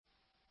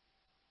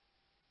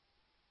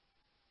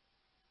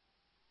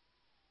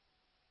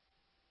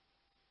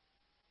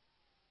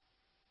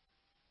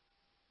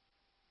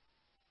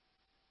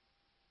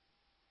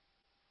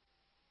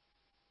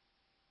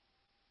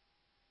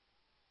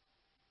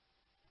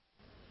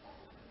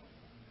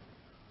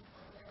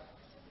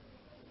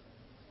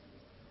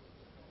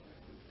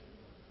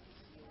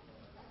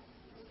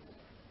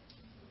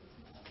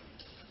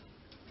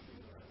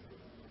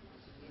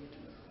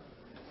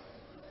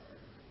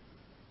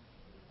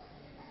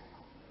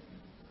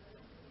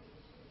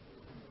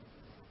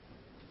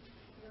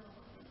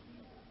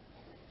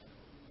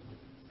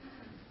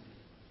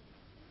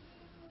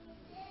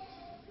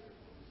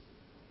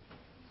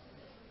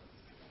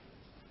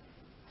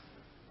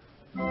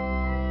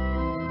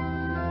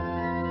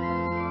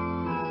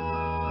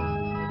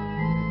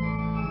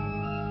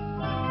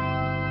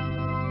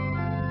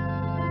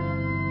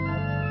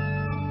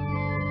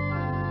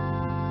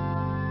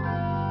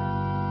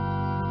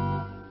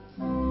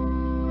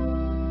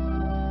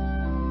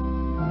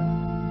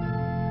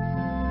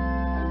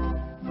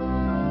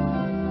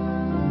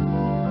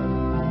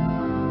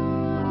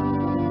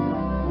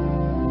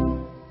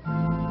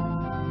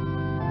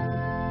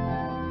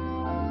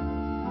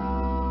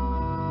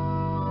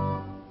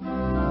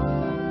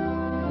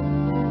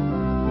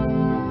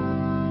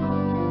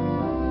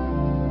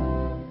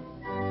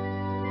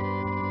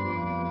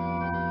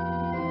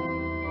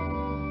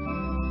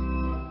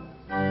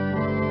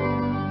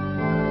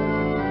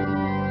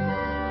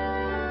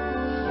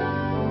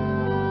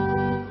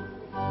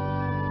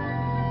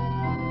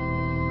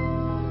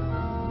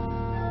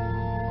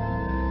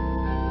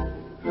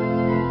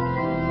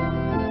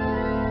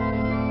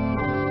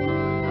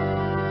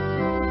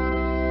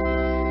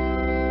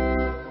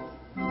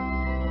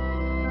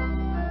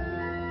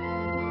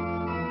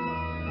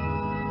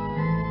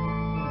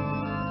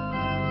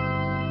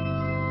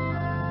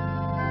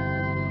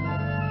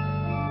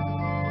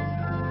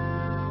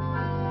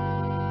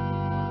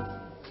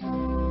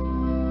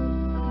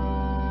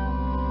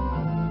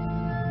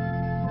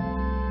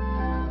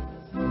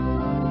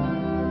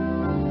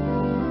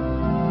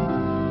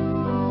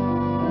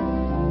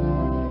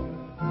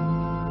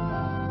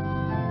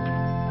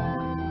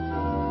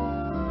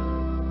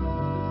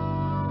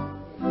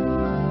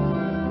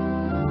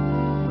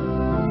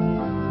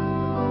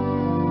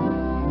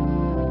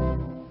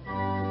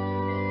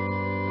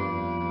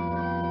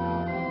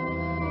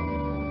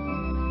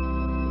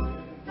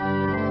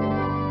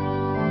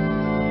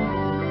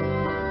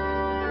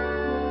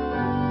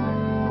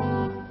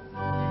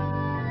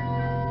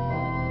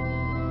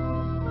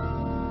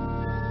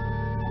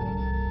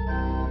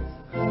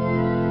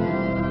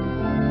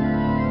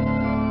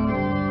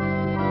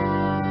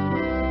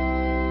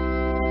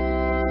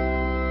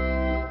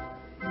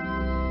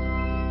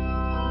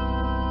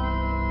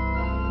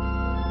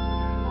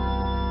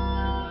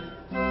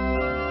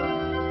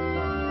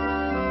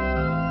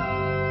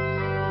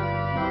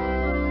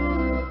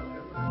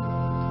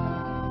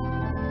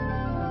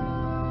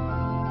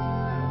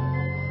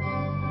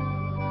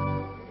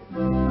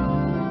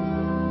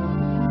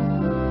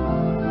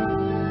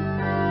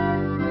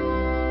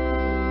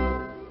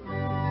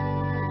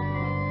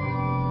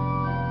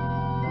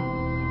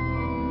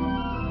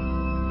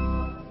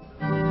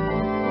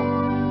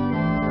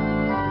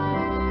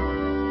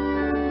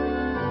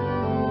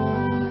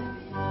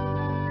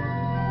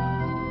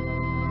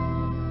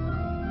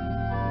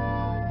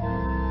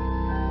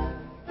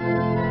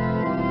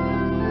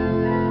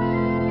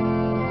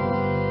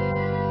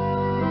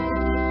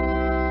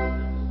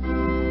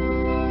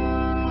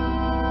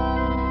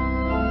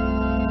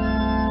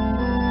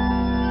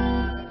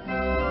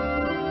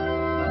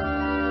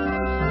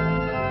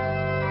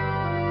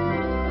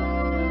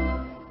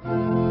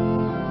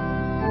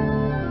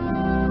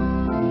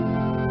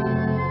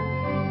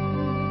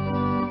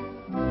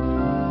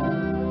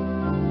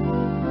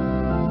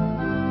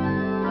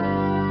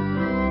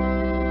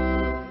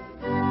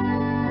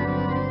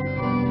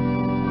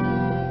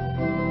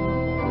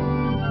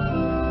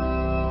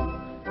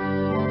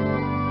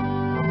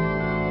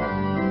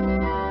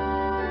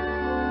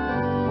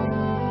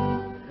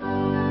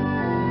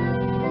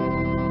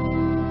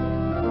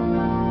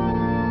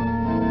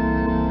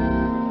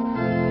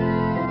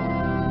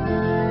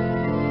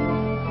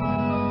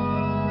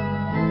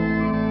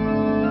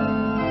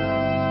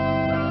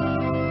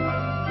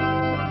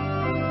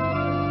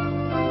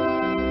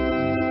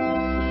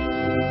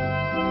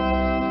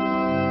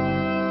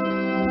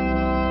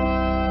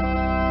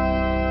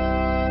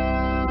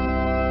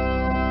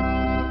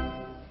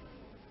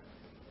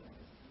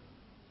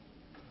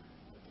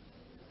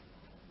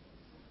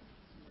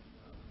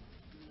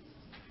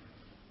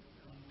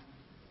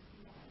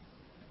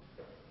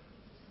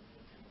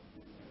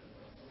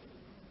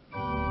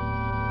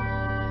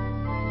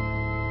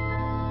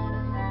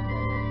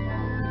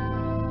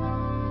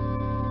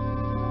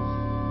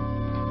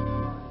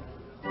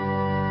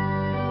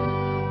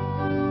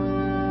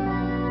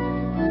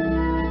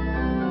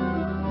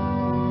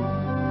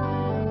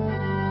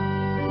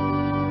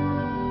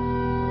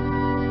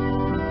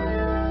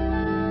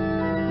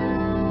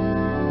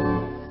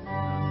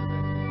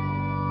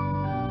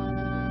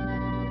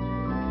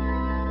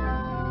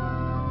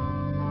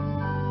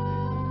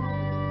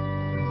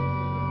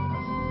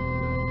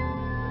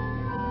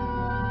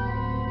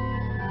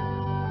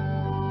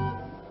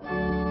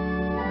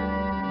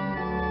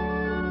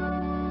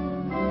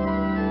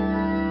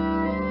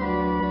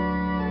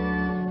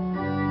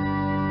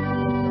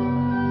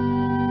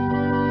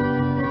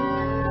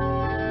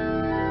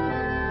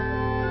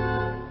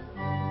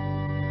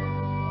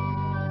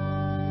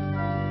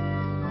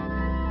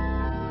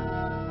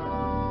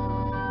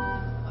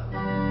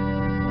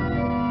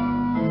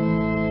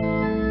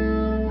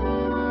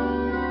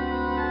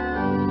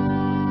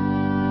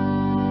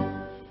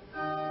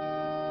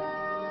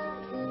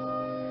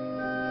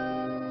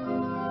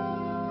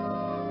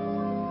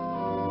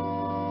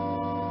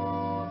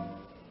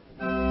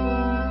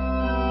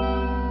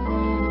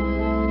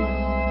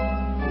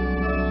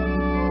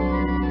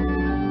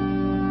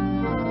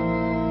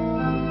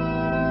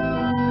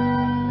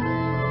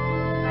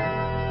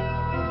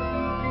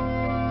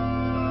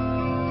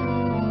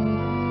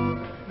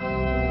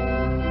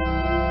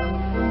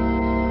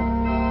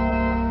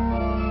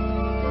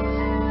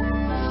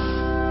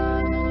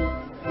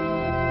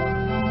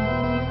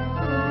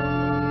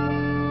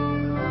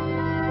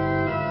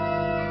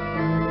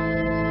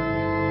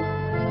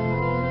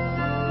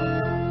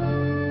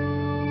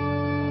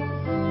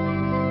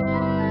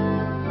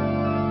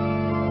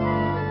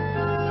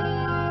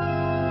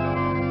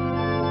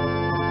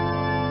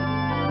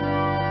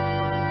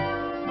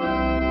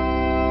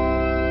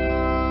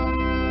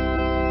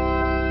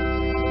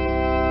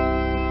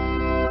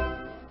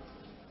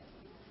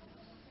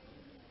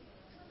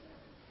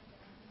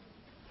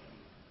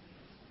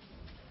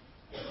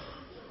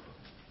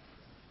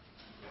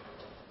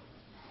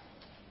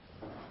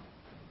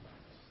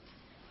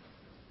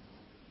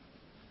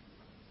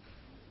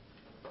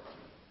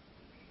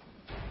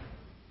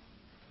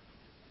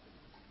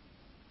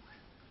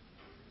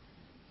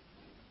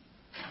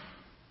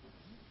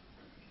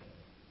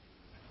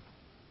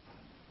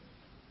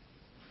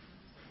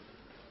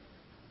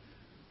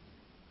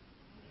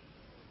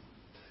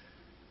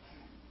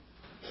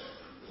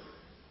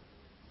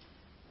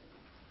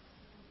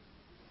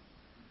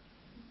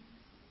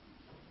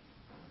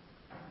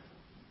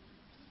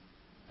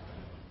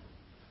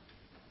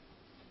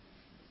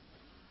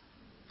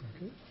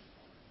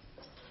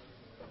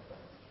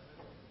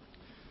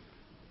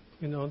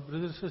Goeienaand,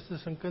 broeders,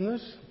 susters en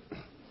kinders.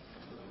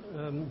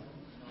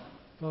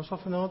 Daar sal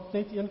vanaand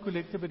net een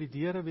kollekte by die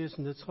deure wees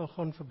en dit sal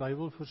gaan vir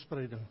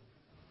Bybelverspreiding.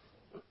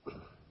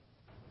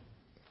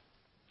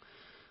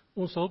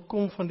 Ons hulp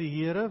kom van die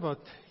Here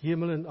wat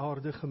hemel en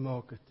aarde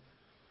gemaak het.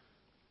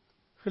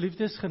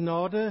 Geliefdes,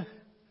 genade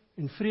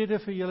en vrede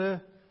vir julle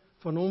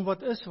van hom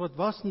wat is, wat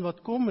was en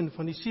wat kom, en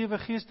van die 7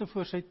 geeste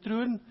voor sy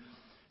troon,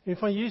 en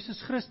van Jesus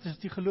Christus,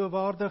 die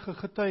geloofwaardige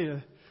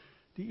getuie,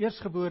 die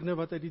eerstgeborene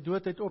wat uit die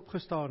dood uit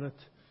opgestaan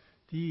het,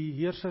 die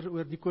heerser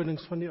oor die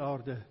konings van die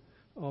aarde.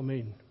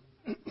 Amen.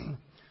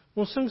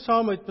 Ons sing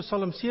saam uit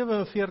Psalm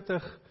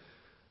 47,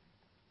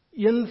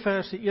 1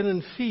 verse 1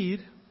 en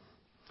 4.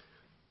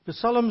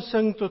 Psalm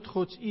sing tot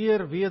Gods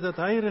eer, weet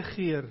dat hy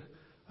regeer.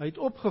 Hy het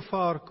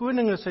opgevaar,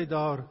 koning is hy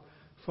daar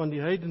van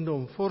die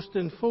heidendom. Vorste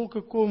en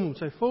volke kom om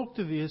sy volk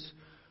te wees,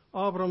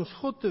 Abrahams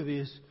God te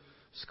wees.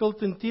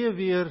 Skuld en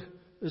teeweer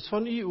is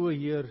van u, o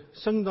Heer.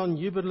 Sing dan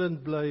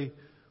jubelend bly,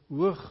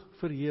 hoog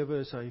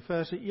verhewe is hy.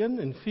 Verse 1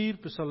 en 4,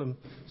 Psalm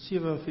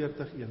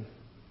 47, 1.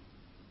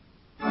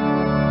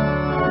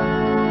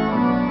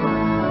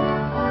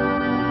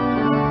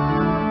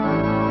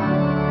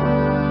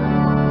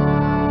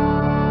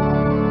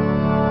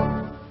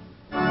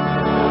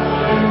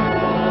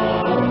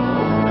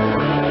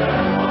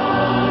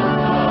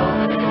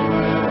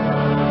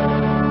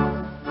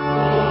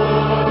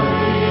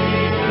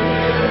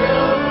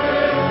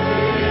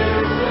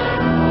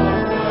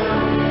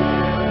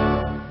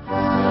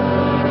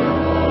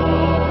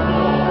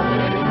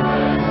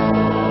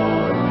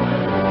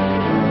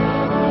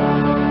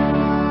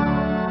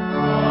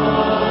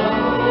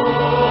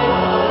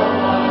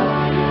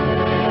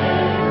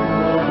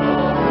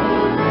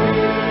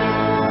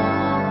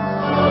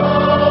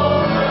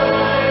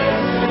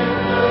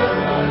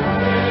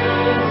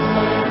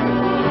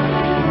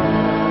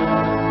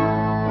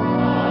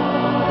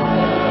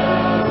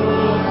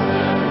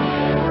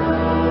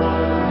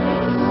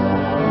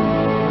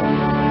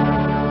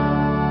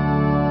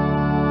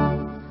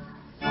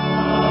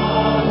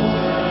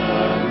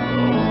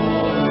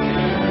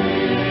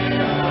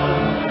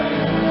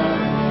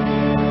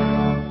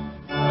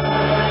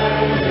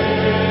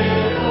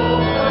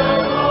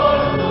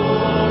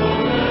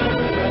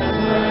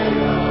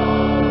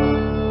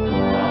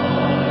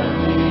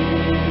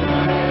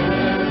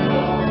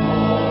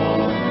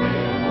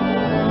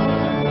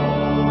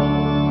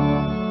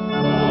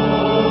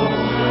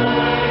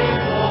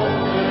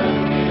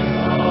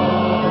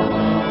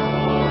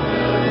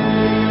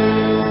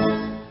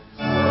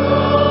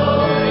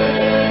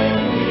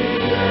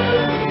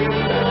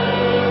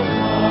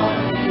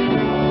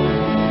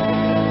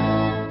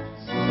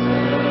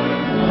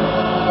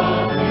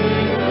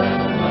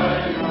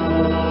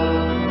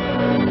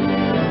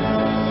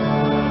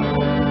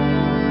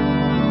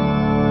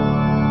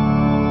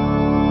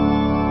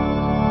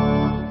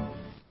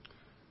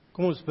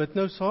 Ons bid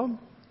nou saam.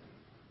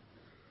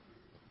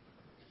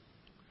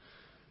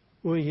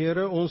 O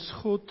Here, ons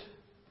God,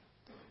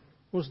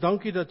 ons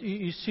dankie dat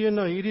u seun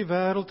na hierdie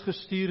wêreld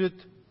gestuur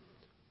het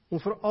om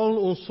vir al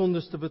ons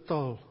sondes te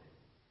betaal.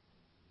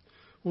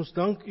 Ons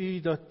dank u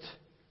dat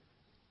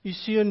u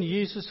seun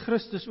Jesus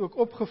Christus ook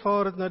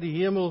opgevaar het na die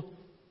hemel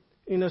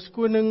en as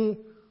koning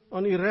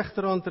aan u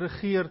regterhand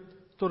regeer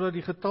totdat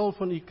die getal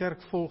van u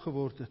kerk vol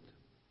geword het.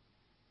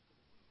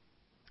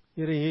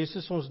 Here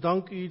Jesus, ons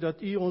dank u dat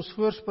u ons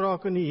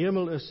voorspraak in die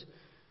hemel is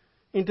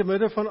en te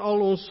midde van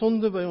al ons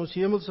sonde by ons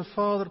hemelse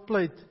Vader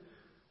pleit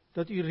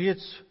dat u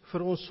reeds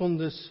vir ons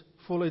sondes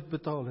voluit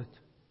betaal het.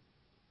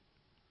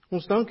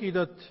 Ons dank u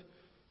dat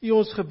u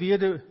ons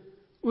gebede,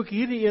 ook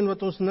hierdie een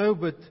wat ons nou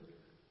bid,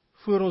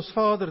 voor ons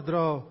Vader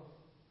dra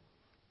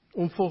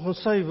om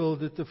volgens sy wil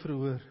dit te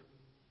verhoor.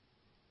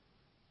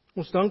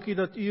 Ons dank u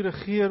dat u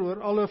regeer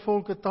oor alle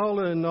volke,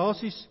 tale en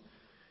nasies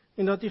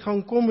en dat u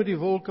gaan kom met die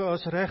wolke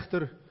as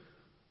regter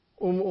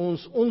om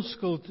ons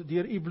onskuld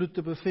deur u bloed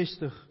te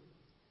bevestig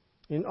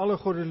en alle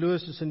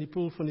goddeloses in die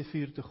poel van die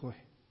vuur te gooi.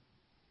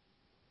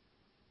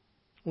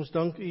 Ons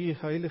dank u,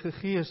 Heilige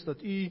Gees,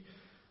 dat u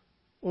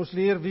ons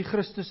leer wie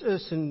Christus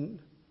is en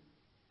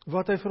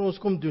wat hy vir ons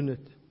kom doen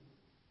het.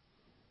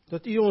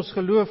 Dat u ons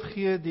geloof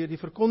gee deur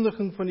die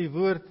verkondiging van die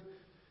woord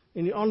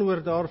en die aanhoor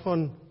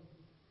daarvan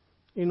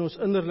en ons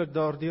innerlik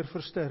daardeur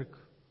versterk.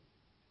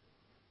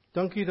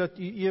 Dankie dat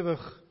u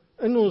ewig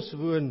in ons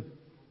woon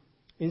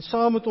en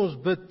saam met ons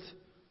bid,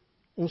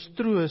 ons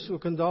troos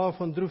ook in dae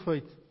van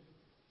droefheid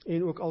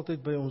en ook altyd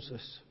by ons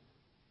is.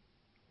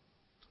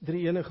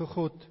 Drie enige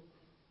God,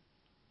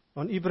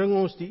 aan u bring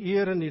ons die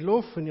eer en die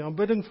lof en die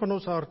aanbidding van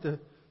ons harte,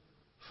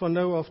 van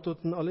nou af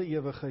tot in alle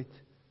ewigheid.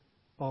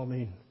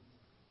 Amen.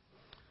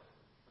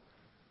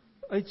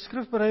 Uit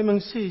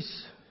Skrifberuiming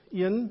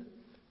 6:1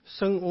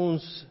 sing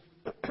ons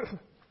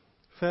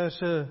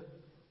verse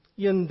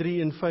 1,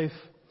 3 en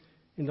 5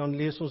 en dan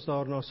lees ons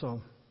daarna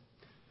saam.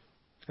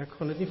 Ek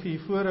gaan dit nie vir u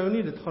voorhou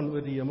nie, dit gaan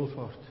oor die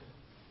hemelvaart.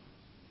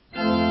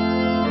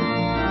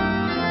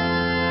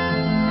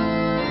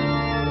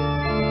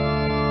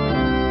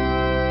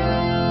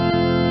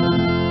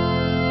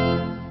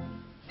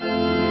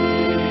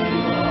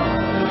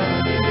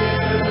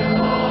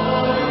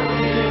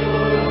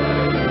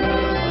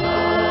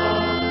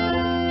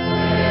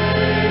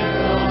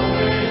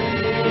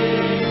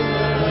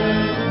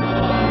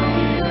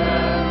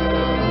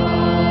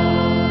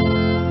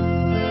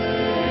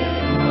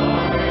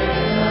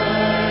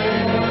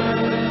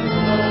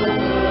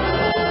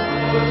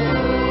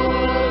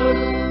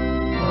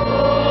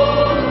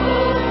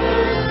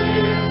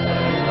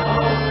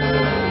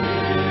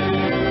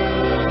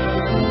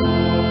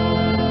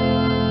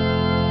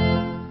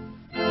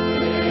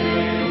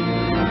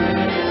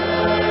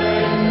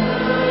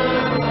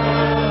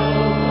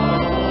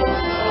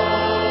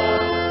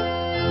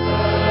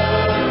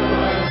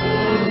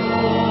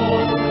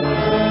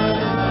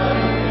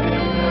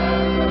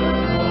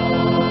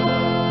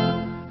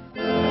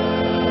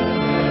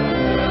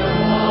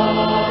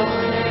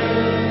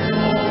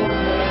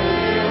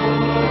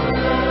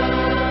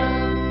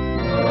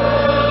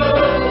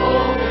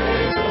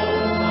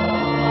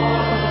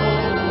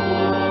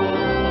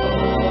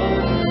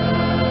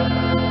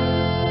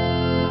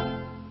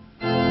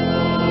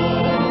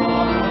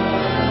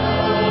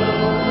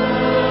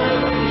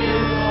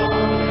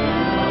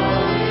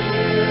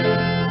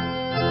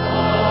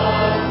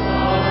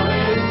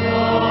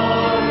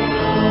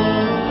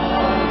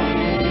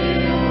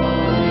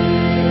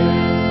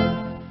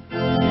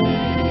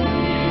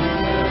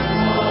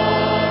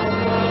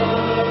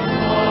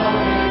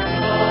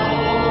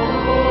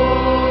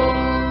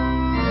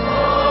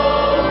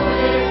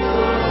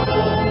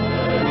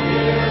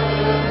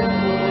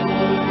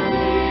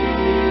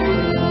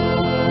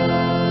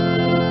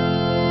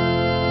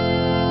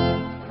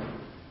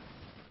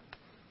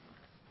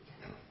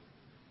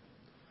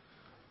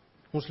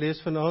 Ons lees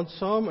vanaand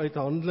saam uit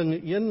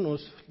Handelinge 1,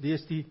 ons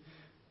lees die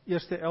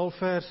eerste 11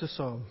 verse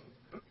saam.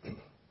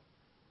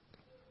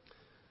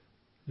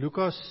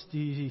 Lukas,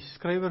 die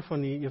skrywer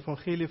van die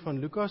evangelie van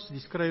Lukas,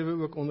 die skrywe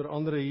ook onder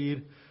andere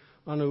hier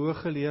aan 'n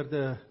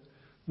hooggeleerde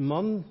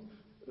man,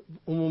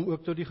 om hom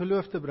ook tot die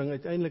geloof te bring.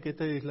 Uiteindelik het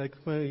hy,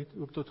 lyk my,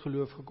 ook tot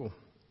geloof gekom.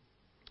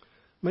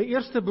 My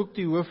eerste boek,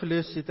 die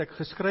Hoofles, het ek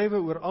geskrywe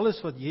oor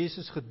alles wat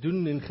Jesus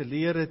gedoen en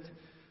geleer het,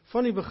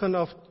 van die begin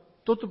af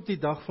tot op die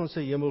dag van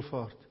sy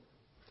hemelvaart.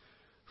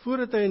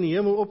 Voordat hy in die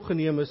hemel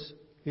opgeneem is,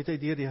 het hy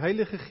deur die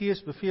Heilige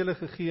Gees bevele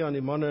gegee aan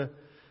die manne,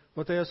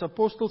 wat hy as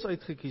apostels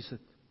uitgekies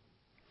het.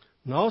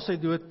 Na sy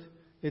dood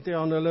het hy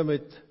aan hulle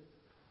met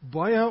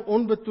baie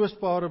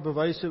onbetwisbare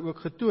bewyse ook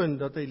getoon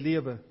dat hy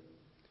lewe.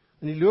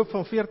 In die loop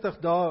van 40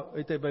 dae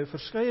het hy by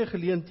verskeie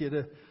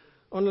geleenthede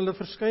aan hulle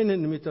verskyn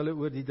en met hulle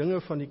oor die dinge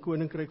van die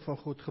koninkryk van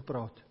God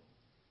gepraat.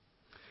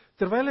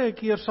 Terwyl hy 'n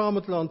keer saam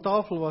met hulle aan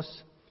tafel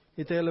was,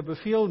 het hy hulle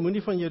beveel,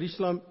 moenie van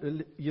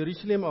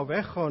Jerusalem af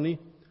weggaan nie,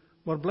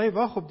 maar bly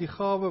wag op die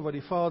gawe wat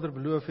die Vader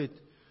beloof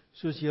het,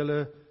 soos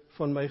julle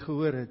van my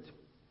gehoor het.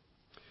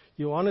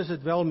 Johannes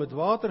het wel met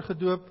water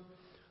gedoop,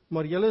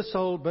 maar julle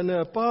sal binne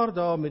 'n paar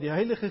dae met die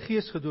Heilige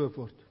Gees gedoop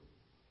word.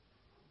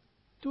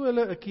 Toe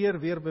hulle 'n keer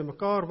weer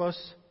bymekaar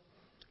was,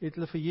 het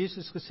hulle vir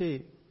Jesus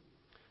gesê,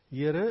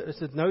 Here, is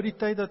dit nou die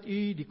tyd dat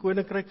u die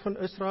koninkryk van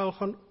Israel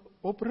gaan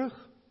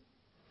oprig?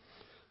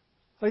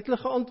 Hy het hulle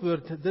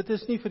geantwoord, dit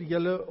is nie vir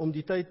julle om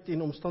die tyd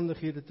en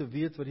omstandighede te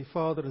weet wat die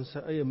Vader in sy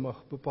eie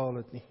mag bepaal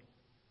het nie.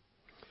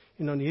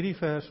 En dan hierdie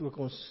vers ook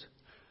ons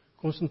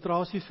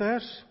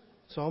konsentrasievers,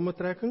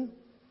 samentrekking.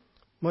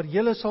 Maar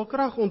julle sal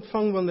krag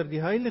ontvang wanneer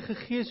die Heilige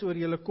Gees oor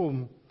julle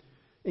kom,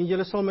 en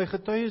julle sal my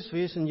getuies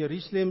wees in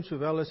Jerusalem,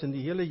 sowel as in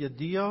die hele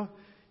Judea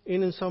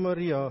en in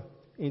Samaria,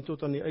 en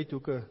tot aan die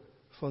uithoeke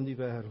van die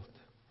wêreld.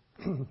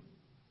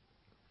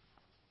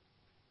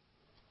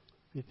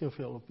 Weet nie of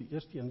jy al op die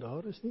eerste een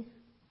daar is nie?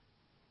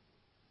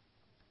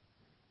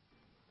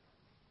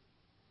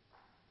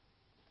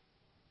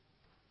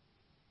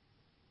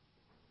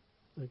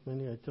 Ek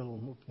meen nie, hy tel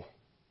hom op nie.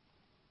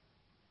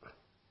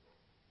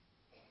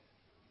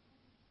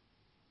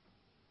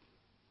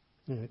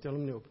 Nee, hy tel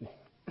hom nie op nie.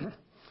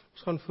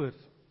 Ons gaan voort.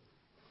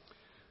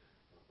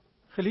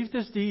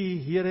 Geliefdes,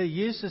 die Here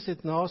Jesus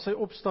het na sy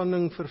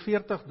opstanding vir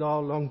 40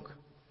 dae lank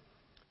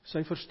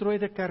sy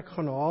verstrooide kerk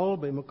gaan haal,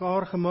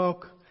 bymekaar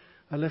gemaak,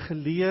 hulle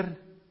geleer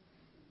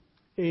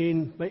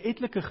en by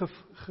etlike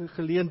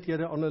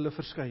geleenthede aan hulle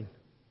verskyn.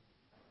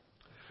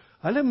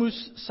 Hulle moes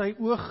sy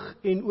oog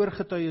en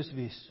oorgetuies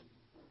wees.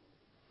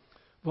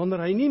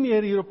 Wanneer hy nie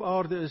meer hier op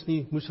aarde is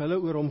nie, moes hulle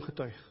oor hom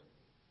getuig.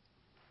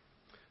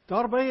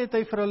 Daarby het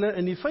hy vir hulle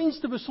in die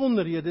fynste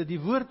besonderhede die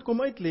woord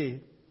kom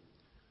uitlê,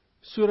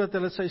 sodat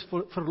hulle sy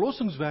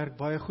verlossingswerk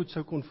baie goed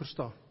sou kon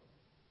verstaan.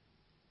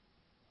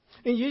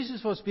 En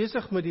Jesus was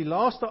besig met die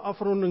laaste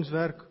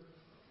afrondingswerk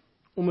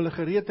om hulle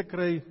gereed te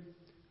kry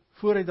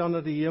voor hy dan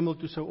na die hemel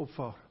toe sou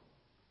opvaar.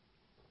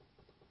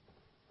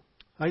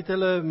 Hy het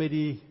hulle met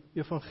die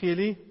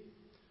evangelie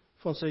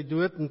van sy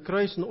dood en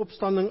kruis en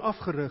opstanding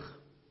afgerig.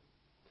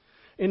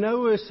 En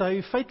nou is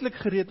hy feitelik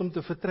gereed om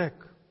te vertrek.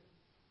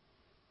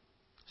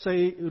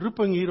 Sy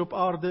roeping hier op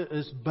aarde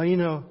is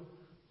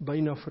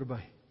byna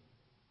verby.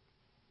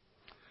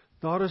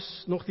 Daar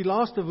is nog die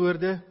laaste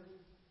woorde,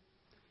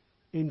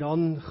 en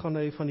dan gaan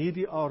hy van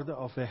hierdie aarde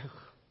af weg.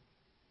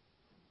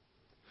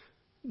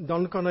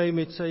 Dan kan hy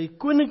met sy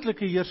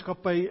koninklike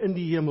heerskappy in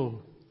die hemel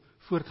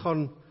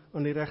voortgaan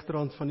aan die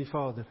regterhand van die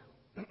Vader.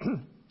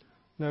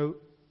 Nou,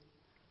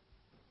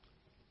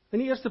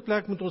 in die eerste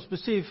plek moet ons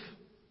besef,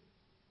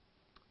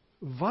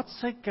 wat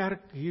sy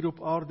kerk hier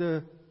op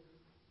aarde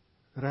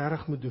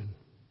regtig moet doen.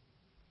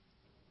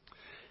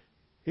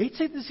 Het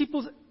sy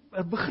disippels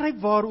begryp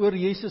waaroor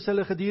Jesus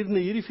hulle gedurende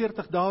hierdie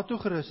 40 dae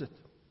toegerus het?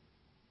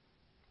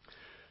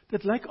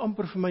 Dit lyk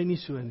amper vir my nie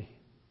so nie.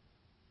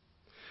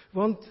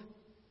 Want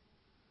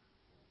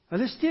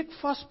hulle steek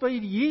vas by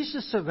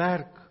Jesus se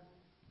werk.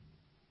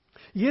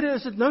 Here,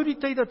 is dit nou die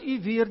tyd dat u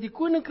weer die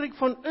koninkryk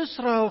van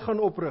Israel gaan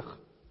oprig?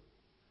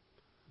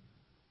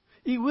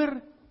 U hoor,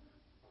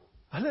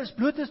 hulle is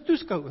bloot as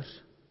toeskouers.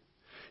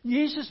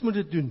 Jesus moet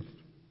dit doen.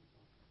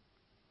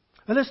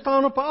 Hulle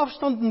staan op 'n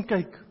afstand en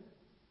kyk.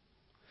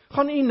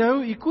 Gaan u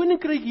nou u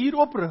koninkryk hier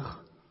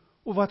oprig,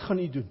 of wat gaan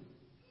u doen?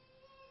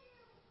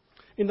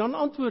 En dan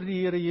antwoord die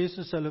Here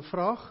Jesus hulle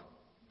vraag.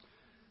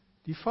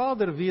 Die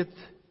Vader weet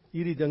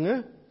hierdie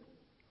dinge,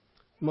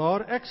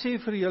 maar ek sê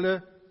vir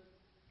julle,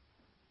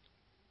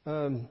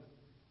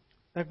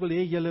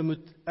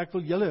 ek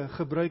wil julle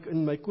gebruik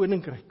in my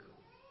koninkryk.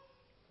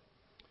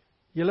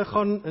 Julle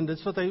gaan, en dit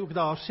is wat hy ook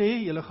daar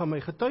sê, julle gaan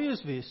my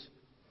getuies wees,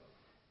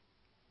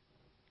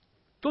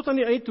 tot aan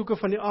die uithoeke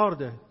van die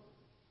aarde.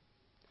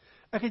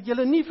 Ek het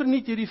julle nie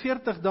verniet hierdie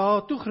 40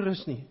 dae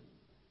toegerus nie.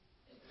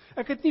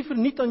 Ek het nie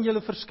verniet aan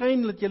julle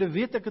verskyn, dat julle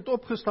weet ek het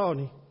opgestaan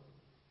nie.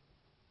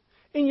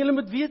 En julle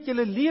moet weet,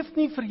 julle leef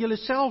nie vir julle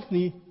self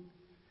nie,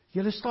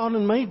 julle staan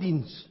in my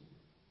diens.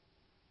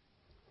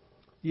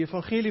 Die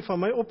evangelie van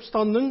my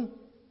opstanding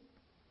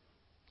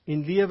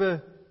en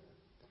lewe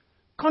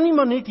kan nie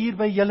maar net hier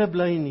by julle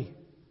bly nie.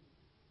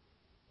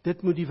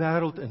 Dit moet die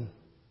wêreld in.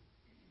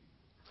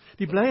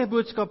 Die blye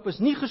boodskap is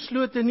nie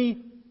geslote nie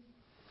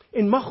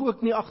en mag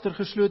ook nie agter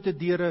geslote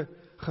deure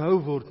gehou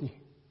word nie.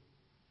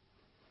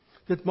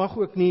 Dit mag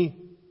ook nie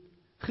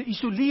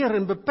geïsoleer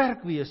en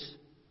beperk wees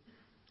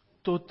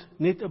tot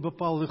net 'n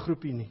bepaalde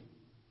groepie nie.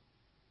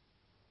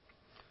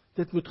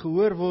 Dit moet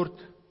gehoor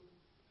word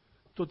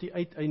tot die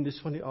uiteindes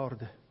van die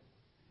aarde.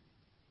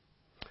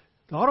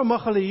 Daarom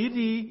mag hulle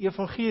hierdie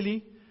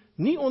evangelie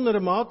nie onder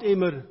 'n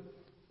maatemmer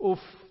of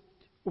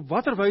op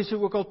watter wyse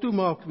ook al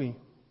toemaak nie.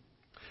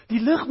 Die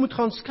lig moet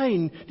gaan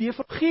skyn, die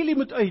evangelie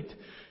moet uit.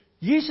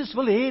 Jesus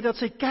wil hê dat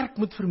sy kerk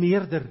moet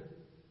vermeerder.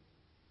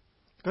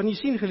 Kan jy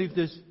sien,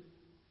 geliefdes?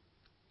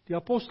 Die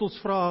apostels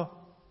vra,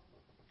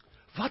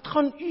 wat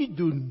gaan u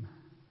doen?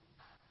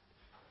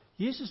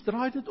 Jesus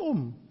draai dit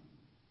om.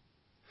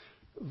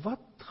 Wat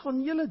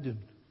gaan julle doen?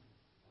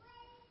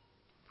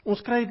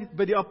 Ons kry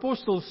by die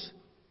apostels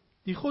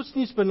die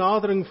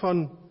godsdienstbenadering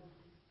van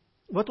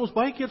wat ons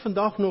baie keer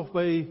vandag nog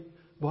by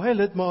baie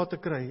lidmate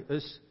kry,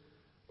 is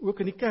ook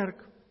in die kerk,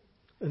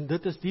 en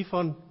dit is die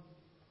van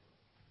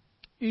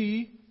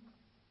u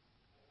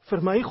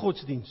vir my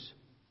godsdiens.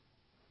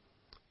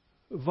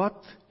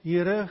 Wat,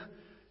 Here,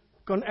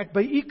 kan ek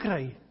by u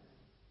kry?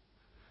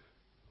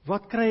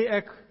 Wat kry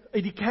ek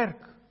uit die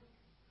kerk?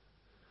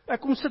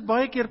 Ek kom sit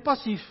baie keer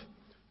passief,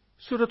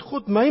 sodat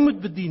God my moet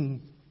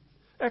bedien.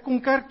 Ek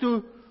kom kerk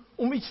toe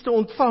om iets te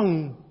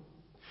ontvang.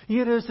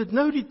 Here, is dit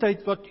nou die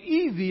tyd wat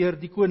u weer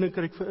die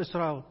koninkryk vir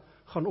Israel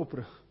gaan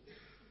oprig?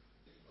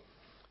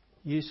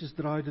 Jesus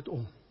draai dit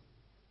om.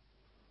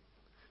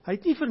 Hy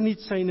het nie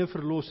verniet syne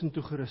verlossing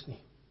toegerus nie.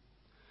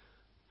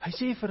 Hy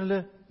sê vir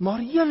hulle,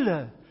 maar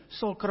julle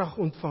sal krag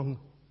ontvang,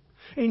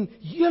 en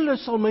julle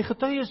sal my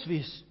getuies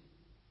wees.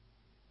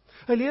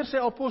 Hy leer sy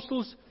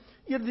apostels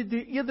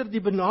eerder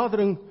die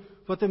benadering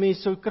wat 'n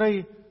mens sou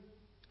kry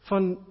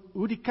van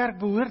hoe die kerk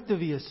behoort te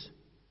wees.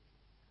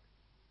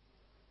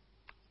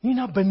 Nie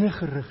na binne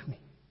gerig nie.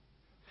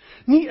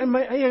 Nie in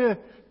my eie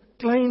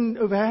klein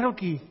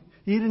wêreldjie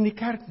hier in die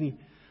kerk nie,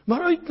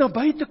 maar uit na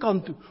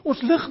buitekant toe.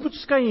 Ons lig moet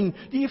skyn,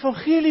 die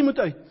evangelie moet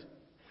uit.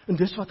 En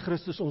dis wat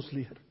Christus ons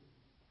leer.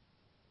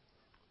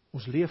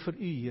 Ons leef vir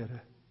u,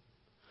 Here.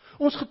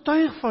 Ons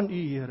getuig van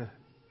u, Here.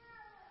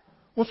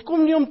 Ons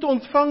kom nie om te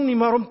ontvang nie,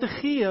 maar om te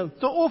gee,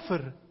 te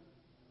offer.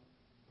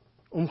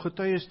 Om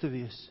getuies te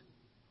wees.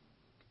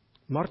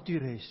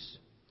 Martyres.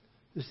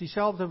 Dis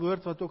dieselfde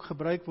woord wat ook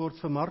gebruik word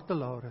vir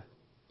martelare.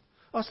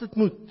 As dit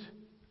moet,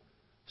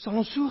 sal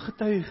ons so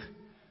getuig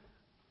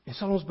en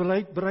sal ons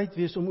bereid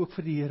wees om ook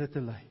vir die Here te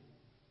ly.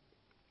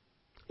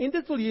 En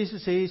dit wil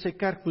Jesus sê sy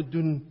kerk moet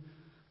doen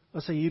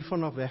as hy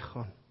hiervan af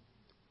weggaan.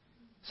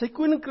 Sy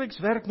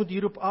koninkrykswerk moet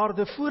hier op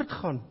aarde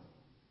voortgaan.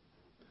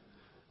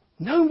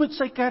 Nou moet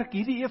sy kerk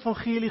hierdie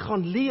evangelie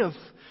gaan leef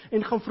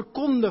en gaan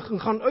verkondig en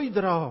gaan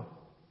uitdra.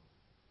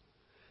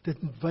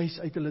 Dit moet wys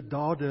uit hulle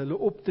dade, hulle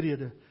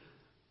optrede.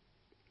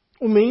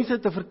 Om mense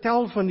te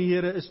vertel van die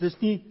Here is dis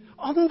nie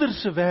ander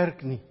se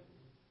werk nie.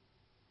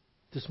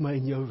 Dis my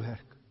en jou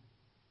werk.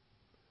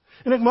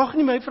 En ek mag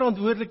nie my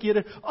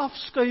verantwoordelikhede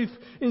afskuif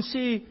en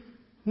sê,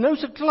 nou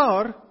is ek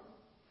klaar,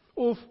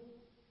 of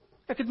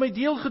ek het my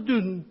deel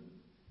gedoen.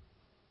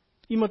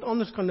 Iemand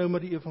anders kan nou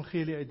maar die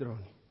evangelie uitdra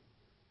nie.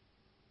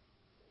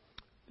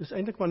 Dis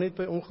eintlik maar net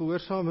by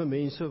ongehoorsame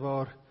mense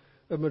waar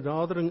 'n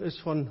benadering is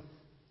van,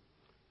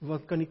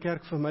 wat kan die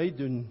kerk vir my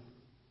doen?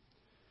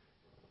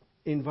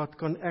 En wat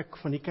kan ek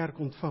van die kerk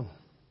ontvang?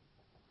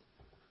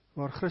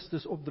 Waar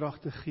Christus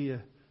opdragte gee,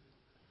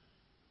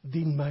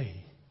 dien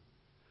my,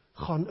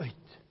 gaan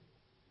uit.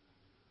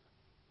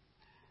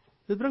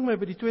 Dit bring my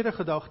by die tweede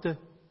gedagte,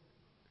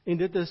 en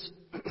dit is,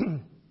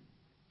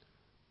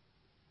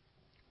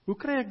 hoe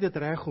kry ek dit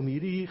reg om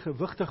hierdie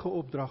gewigtige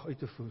opdrag uit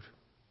te voer?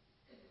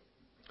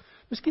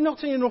 Miskien nog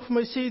sê jy nog vir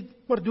my sê,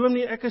 maar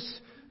dominee, ek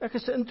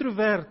is 'n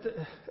introvert.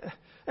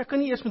 Ek kan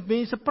nie eers met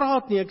mense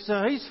praat nie. Ek is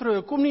 'n huisvrou.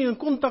 Ek kom nie in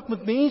kontak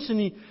met mense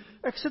nie.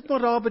 Ek sit maar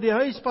daar by die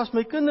huis, pas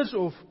my kinders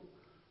of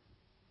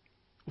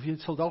jy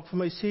sal dalk vir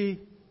my sê,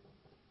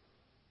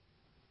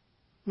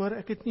 maar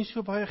ek het nie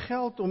so baie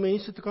geld om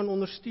mense te kan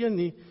ondersteun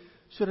nie,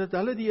 sodat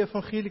hulle die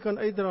evangelie kan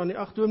uitdra nie.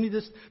 Ag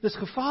dominee, dis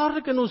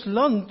gevaarlik in ons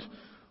land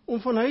om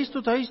van huis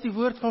tot huis die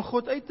woord van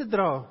God uit te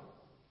dra.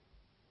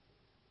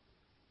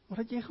 Maar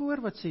het jy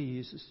gehoor wat sê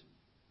Jesus?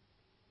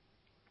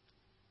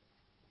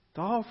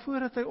 Daar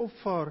voordat hy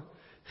opvaar,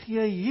 gee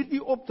hy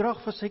hierdie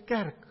opdrag vir sy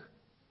kerk.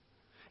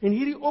 En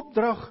hierdie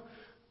opdrag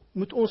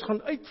moet ons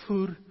gaan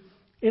uitvoer,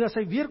 en as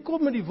hy weer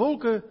kom met die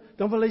wolke,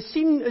 dan wil hy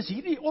sien, is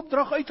hierdie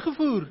opdrag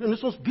uitgevoer, en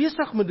is ons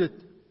besig met dit.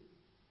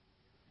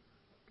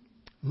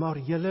 Maar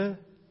julle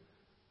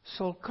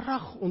sal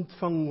krag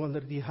ontvang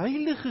wanneer die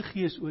Heilige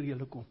Gees oor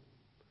julle kom.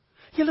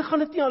 Julle gaan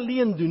dit nie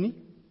alleen doen nie.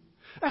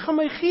 Ek gaan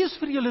my Gees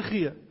vir julle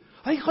gee.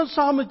 Hy gaan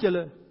saam met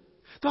julle.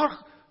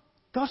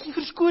 Daar's nie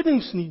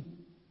verskonings nie.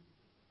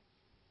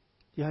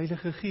 Die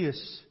Heilige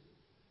Gees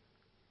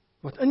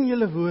wat in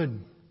julle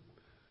woon,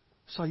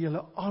 sal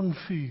julle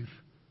aanvuur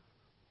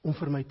om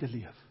vir my te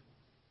leef.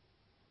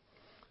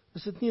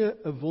 is dit nie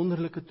 'n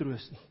wonderlike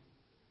troos nie?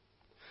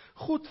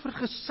 God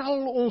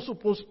vergesel ons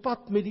op ons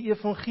pad met die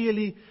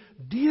evangelie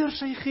deur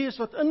sy Gees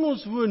wat in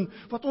ons woon,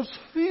 wat ons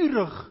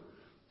vurig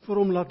vir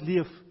hom laat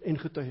leef en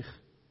getuig.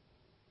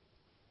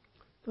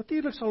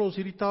 Natuurlik sal ons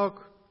hierdie taak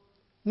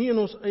nie in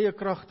ons eie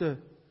kragte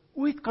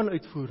ooit kan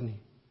uitvoer nie.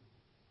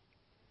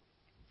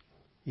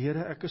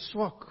 Here, ek is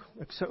swak,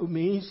 ek is 'n ou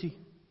mensie.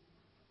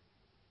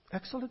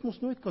 Ek sal dit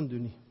mos nooit kan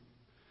doen nie.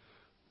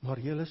 Maar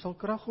julle sal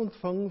krag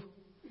ontvang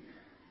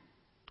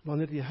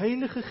wanneer die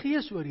Heilige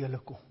Gees oor julle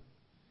kom.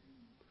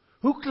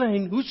 Hoe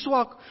klein, hoe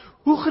swak,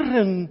 hoe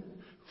gering,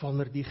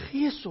 wanneer die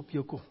Gees op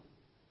jou kom,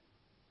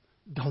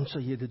 dan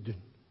sal jy dit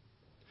doen.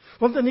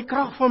 Want in die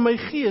krag van my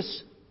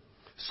Gees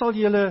sal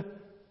julle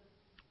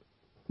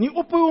nie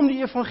ophou om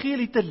die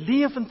evangelie te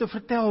leef en te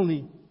vertel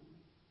nie.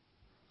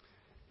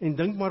 En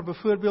dink maar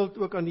byvoorbeeld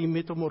ook aan die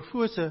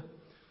metamorfose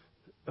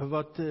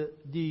wat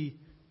die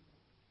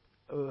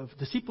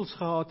disippels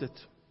gehad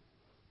het,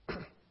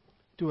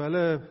 toe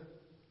hulle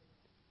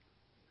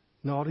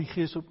na die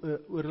Gees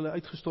oor hulle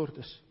uitgestort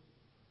is.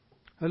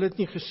 Hulle het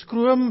nie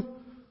geskroom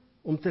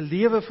om te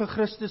lewe vir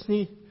Christus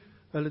nie,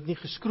 hulle het nie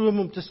geskroom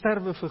om te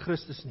sterwe vir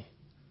Christus nie.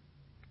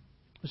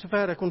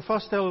 Sover ek kon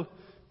vasstel,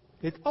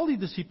 het al die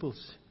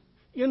disippels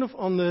een of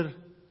ander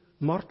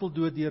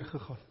marteldood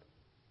deurgegaan.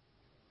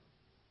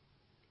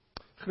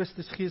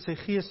 Christus gee sy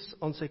Gees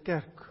aan sy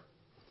kerk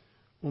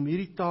om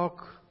hierdie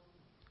taak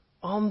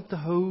aan te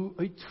hou,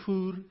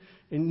 uitvoer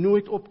en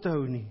nooit op te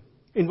hou nie.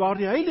 En waar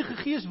die Heilige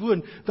Gees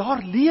woon,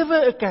 daar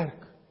lewe 'n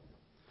kerk.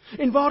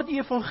 En waar die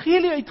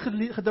evangelie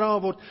uitgedra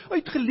word,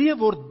 uitgeleef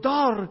word,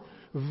 daar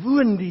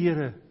woon die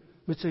Here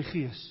met sy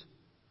Gees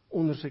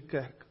onder sy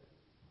kerk.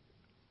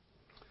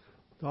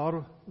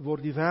 Daar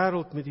word die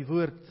wêreld met die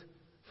woord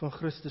van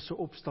Christus se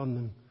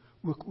opstanding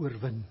ook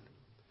oorwin.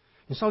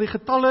 En sal die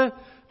getalle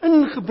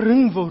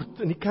ingebring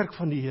word in die kerk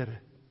van die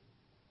Here.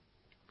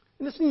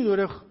 En dit is nie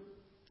nodig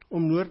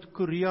om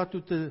Noord-Korea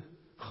toe te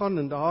gaan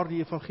en daar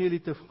die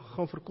evangelie te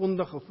gaan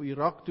verkondig of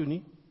Irak toe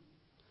nie.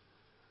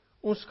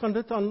 Ons kan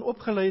dit aan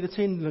opgeleide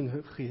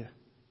sendelinge gee.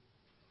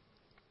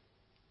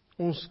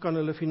 Ons kan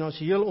hulle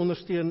finansiëel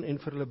ondersteun en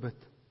vir hulle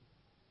bid.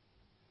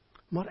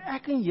 Maar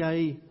ek en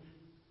jy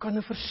kan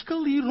 'n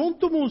verskil hier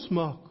rondom ons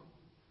maak.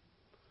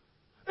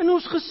 In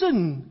ons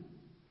gesin.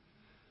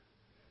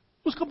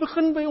 Ons kan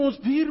begin by ons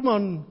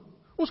buurman.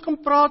 Ons kan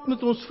praat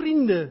met ons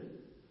vriende.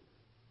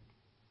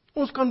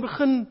 Ons kan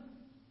begin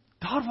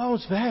daar waar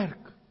ons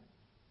werk.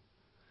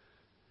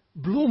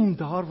 Blom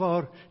daar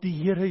waar die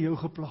Here jou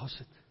geplaas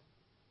het.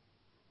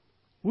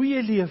 Hoe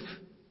jy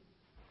leef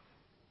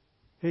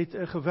het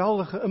 'n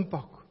geweldige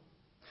impak.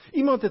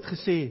 Iemand het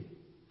gesê,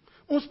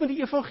 ons moet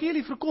die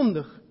evangelie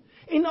verkondig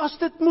en as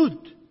dit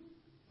moet,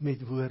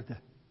 met woorde.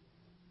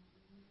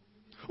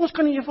 Ons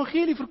kan die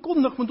evangelie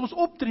verkondig met ons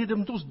optrede,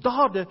 met ons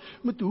dade,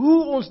 met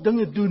hoe ons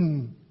dinge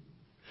doen.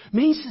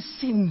 Mense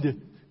sien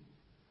dit,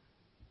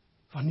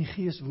 want die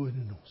Gees woon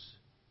in ons.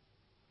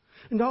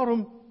 En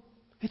daarom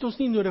het ons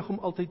nie nodig om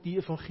altyd die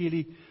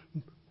evangelie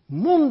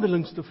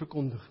mondelings te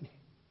verkondig nie.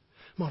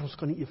 Maar ons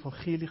kan die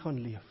evangelie gaan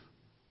leef.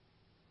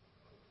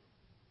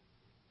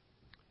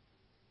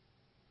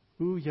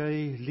 Hoe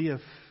jy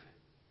leef,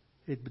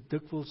 het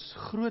dikwels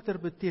groter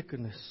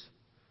betekenis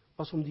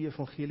as om die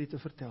evangelie te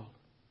vertel.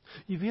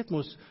 Jy weet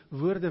mos,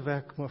 woorde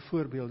wek, maar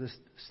voorbeelde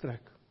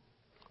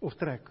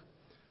trek.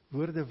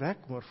 Woorde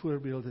wek, maar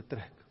voorbeelde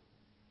trek.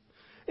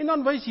 En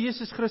dan wys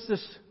Jesus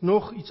Christus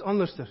nog iets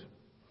anderster.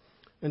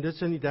 En dit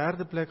is in die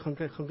derde plek, gaan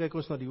kyk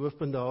ons na die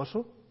hoofpunt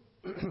daarso.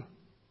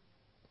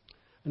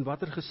 En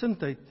watter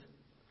gesindheid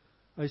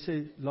hy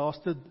sy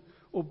laaste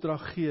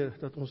opdrag gee,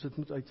 dat ons dit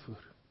moet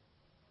uitvoer.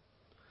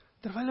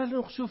 Terwyl hulle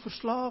nog so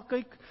verslae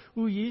kyk,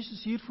 hoe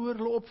Jesus hier voor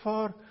hulle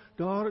opvaar,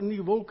 daar in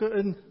die wolke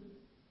in,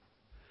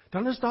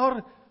 dan is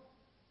daar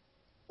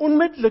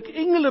onmiddellik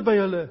engele by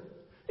hulle,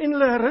 en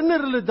hulle herinner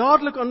hulle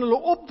dadelik aan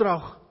hulle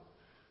opdrag.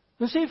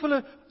 Dan sê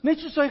hulle, net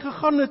soos hy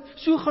gegaan het,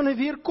 so gaan hy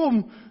weer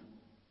kom.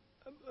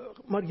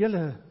 Maar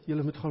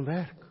julle moet gaan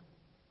werk.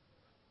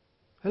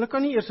 Hulle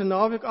kan nie eers 'n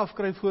naweek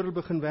afkry voor hulle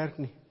begin werk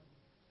nie.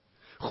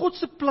 God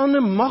se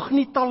planne mag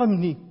nie talm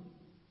nie.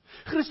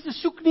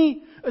 Christus soek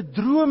nie 'n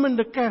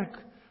dromende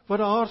kerk wat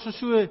daar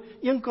so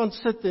eenkant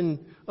sit en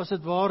as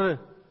dit ware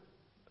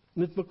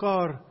met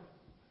mekaar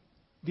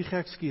die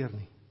gek skeer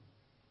nie.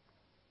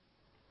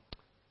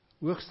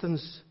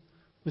 Hoogstens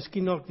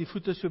miskien dalk die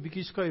voete so 'n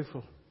bietjie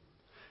skuifel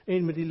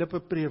en met die lippe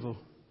prewel.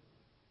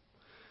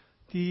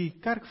 Die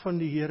kerk van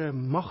die Here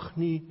mag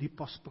nie die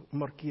pas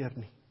markeer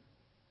nie.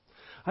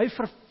 Hy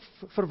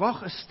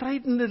verwag 'n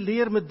strydende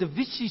leer met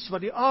divisies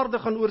wat die aarde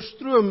gaan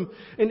oorstroom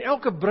en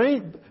elke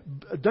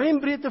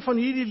duimbreedte van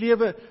hierdie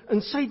lewe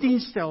in sy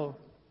diens stel.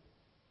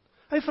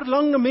 Hy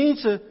verlang na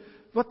mense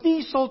wat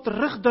nie sal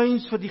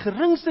terugduins vir die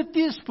geringste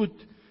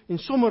teëspoed en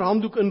sommer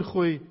handdoek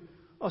ingooi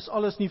as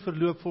alles nie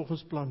verloop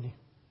volgens plan nie.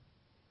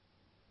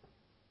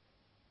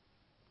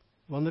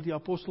 Wanneer die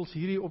apostels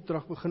hierdie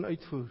opdrag begin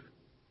uitvoer,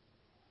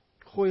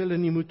 gooi hulle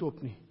nie moed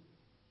op nie.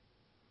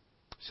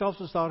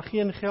 Selfs as daar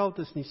geen geld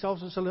is nie,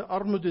 selfs as hulle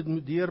armoede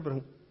moet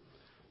deurbring,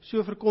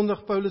 So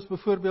verkondig Paulus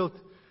byvoorbeeld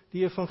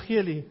die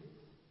evangelie.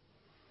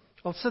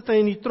 Al sit hy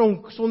in die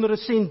tronk sonder 'n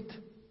sent.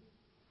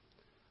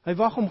 Hy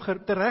wag om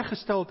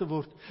tereggestel te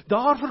word.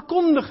 Daar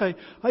verkondig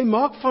hy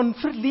maak van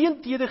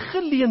verleenthede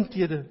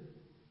geleenthede.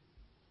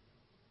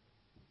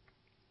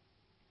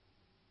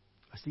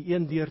 As die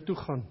een deur toe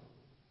gaan,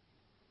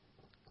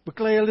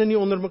 beklei hulle nie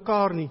onder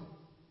mekaar nie.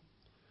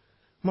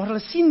 Maar hulle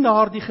sien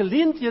daar die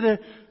geleenthede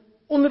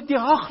onder die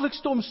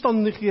haglikste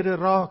omstandighede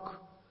raak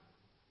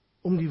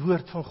om die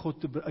woord van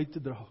God uit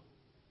te dra.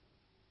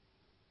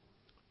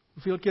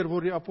 Hoeveel keer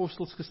word die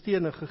apostels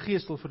gestenig,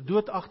 gegeesel, vir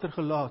dood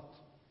agtergelaat?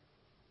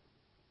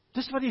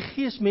 Dis wat die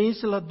Gees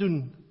mense laat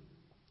doen.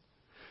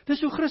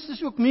 Dis hoe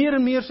Christus ook meer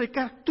en meer sy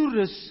kerk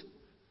toerus,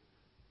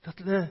 dat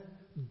hulle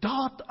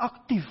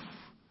daadaktief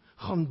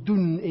gaan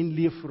doen en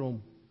leef vir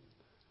hom.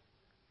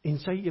 En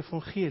sy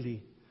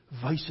evangelie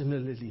wys in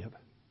hulle lewe.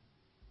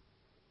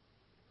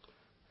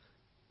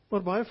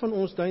 Maar baie van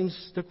ons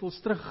deins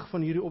dikwels terug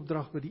van hierdie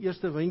opdrag by die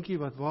eerste windjie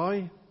wat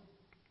waai.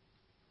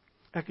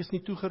 Ek is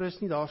nie toegerus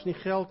nie, daar's nie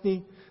geld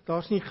nie,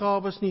 daar's nie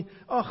gawes nie.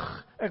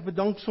 Ag, ek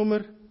bedank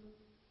sommer.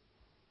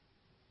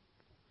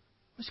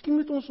 Miskien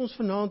moet ons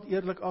vanaand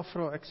eerlik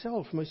afvra, ek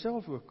self,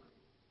 myself ook.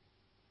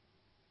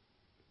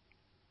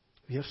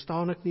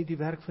 Weerstaan ek nie die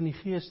werk van die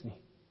Gees nie?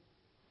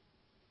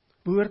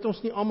 Behoort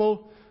ons nie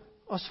almal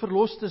as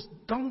verlostes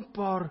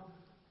dankbaar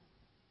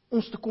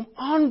ons te kom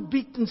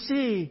aanbied en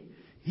sê,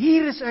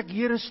 hier is ek,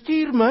 Here,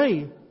 stuur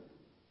my.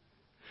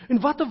 En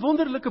wat 'n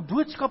wonderlike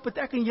boodskap het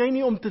ek en jy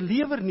nie om te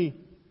lewer nie.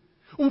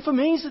 Om vir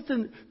mense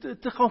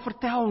te gaan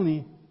vertel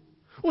nie.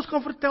 Ons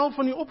gaan vertel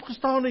van die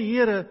opgestane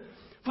Here,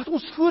 wat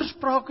ons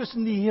voorspraak is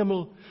in die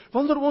hemel.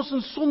 Wanneer ons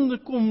in sonde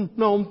kom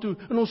na hom toe,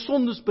 en ons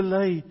sondes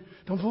bely,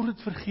 dan word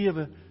dit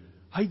vergewe.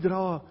 Hy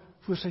dra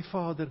voor sy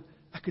Vader,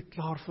 ek het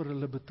klaar vir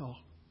hulle betaal.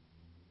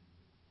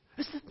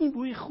 Is dit nie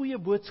 'n goeie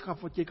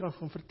boodskap wat jy kan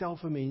gaan vertel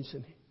vir mense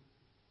nie?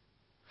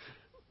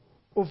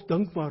 Of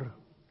dink maar,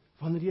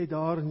 wanneer jy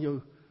daar in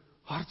jou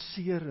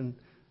hartseer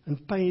en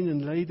pyn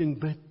en lyding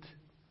bid,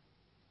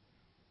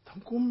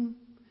 dan kom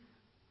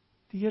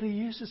die Here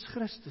Jesus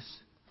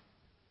Christus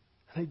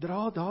en hy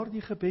dra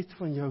daardie gebed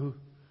van jou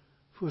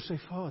voor sy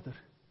Vader.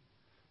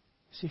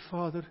 Sê,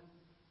 Vader,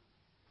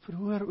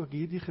 verhoor ook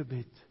hierdie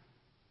gebed.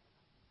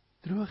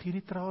 Droog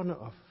hierdie trane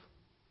af.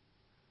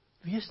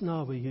 Wees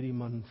naby hierdie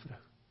man en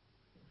vrou.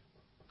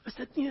 Is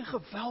dit nie 'n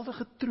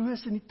geweldige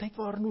troos in die tyd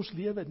waarin ons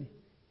lewe nie?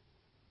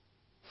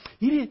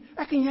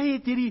 Ek en jy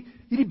het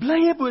hierdie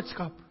blye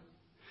boodskap.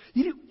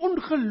 Hierdie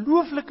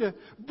ongelooflike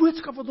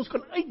boodskap wat ons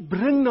kan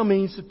uitbring na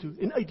mense toe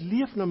en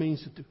uitleef na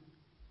mense toe.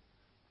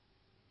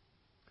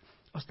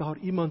 As daar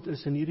iemand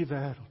is in hierdie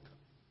wêreld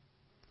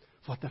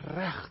wat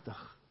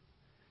regtig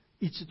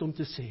iets het om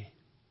te sê,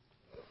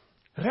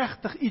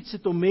 regtig iets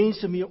het om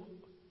mense mee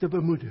te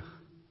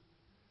bemoedig,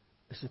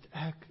 is dit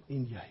ek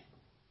en jy.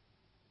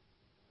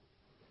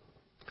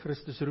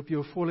 Christus roep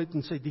jou voluit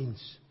in sy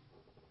diens,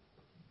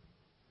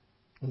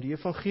 om die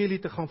evangelie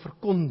te gaan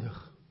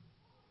verkondig,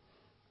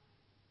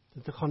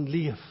 te gaan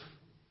leef,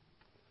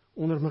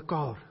 onder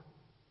mekaar.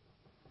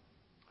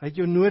 Hy het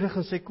jou nodig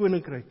in sy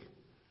koninkryk.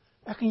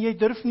 Ek en jy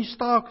durf nie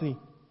staak nie.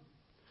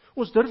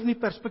 Ons durf nie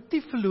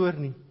perspektief verloor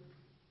nie.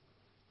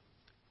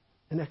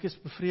 En ek is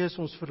bevrees,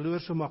 ons verloor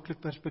so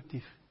maklik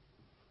perspektief.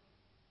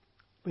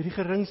 By die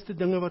geringste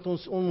dinge wat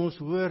ons om ons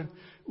hoor,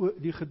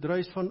 die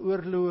gedruis van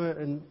oorloë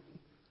en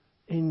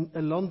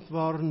 'n land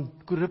waarin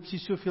korrupsie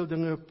soveel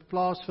dinge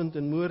plaasvind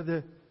en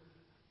moorde,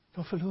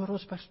 dan verloor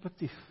ons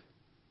perspektief.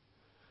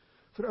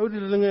 Vir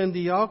ouderlinge en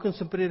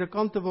diakens en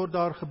predikante word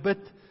daar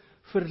gebid,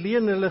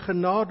 verleen hulle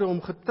genade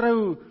om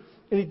getrou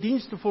in die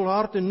diens te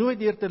volhard en nooit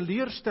deur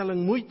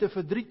teleurstelling, moeite,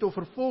 verdriet of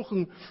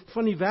vervolging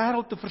van die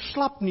wêreld te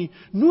verslap nie.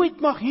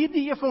 Nooit mag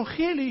hierdie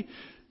evangelie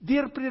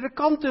deur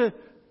predikante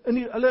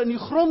hulle in die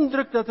grond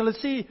druk dat hulle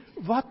sê,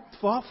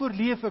 waarvoor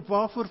leef ek,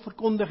 waarvoor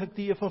verkondig ek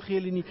die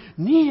evangelie nie?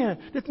 Nee,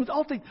 dit moet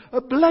altyd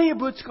 'n blye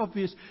boodskap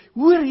wees.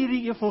 Hoor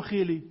hierdie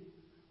evangelie.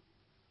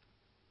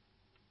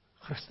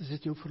 Christus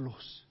het jou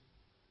verlos.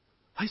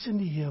 Hy's in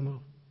die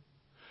hemel.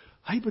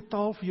 Hy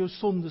betaal vir jou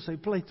sondes, hy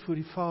pleit voor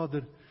die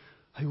Vader.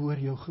 Hy hoor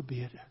jou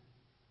gebede.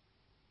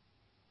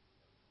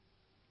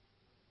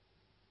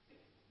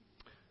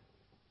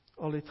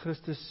 Al het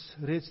Christus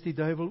reeds die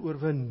duiwel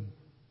oorwin,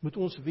 moet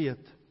ons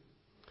weet,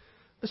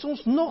 is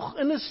ons nog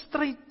in 'n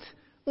stryd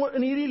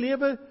in hierdie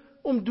lewe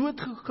om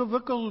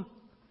doodgewikkel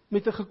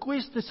met 'n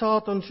gekweste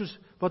Satan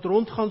wat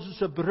rondgaan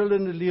soos 'n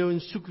brullende leeu en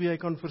soek wie hy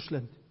kan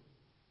verslind.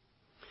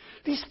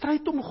 Die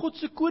stryd om God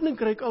se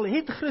koninkryk, al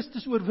het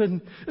Christus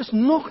oorwin, is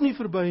nog nie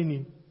verby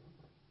nie.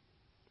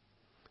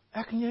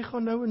 Ek en jy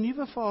gaan nou 'n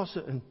nuwe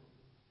fase in.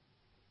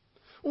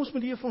 Ons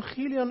moet die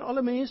evangelie aan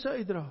alle mense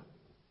uitdra.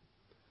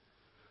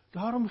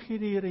 Daarom gee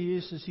die Here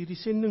Jesus hierdie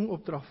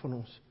sendingopdrag van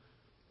ons.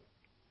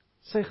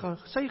 Sy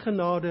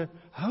genade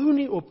hou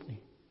nie op nie.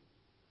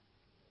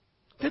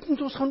 Dit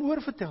moet ons gaan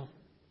oorvertel.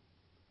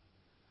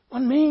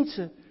 Aan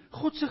mense,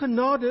 God se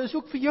genade is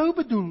ook vir jou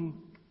bedoel.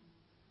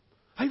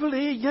 Hy wil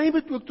hê jy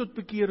moet ook tot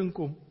bekering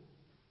kom.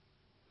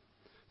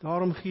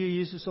 Daarom gee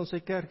Jesus aan sy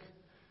kerk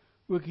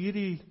ook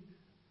hierdie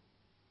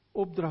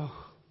opdrag.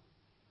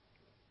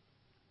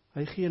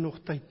 Hy gee nog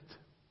tyd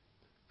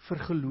vir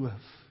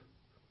geloof,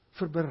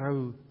 vir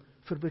berou,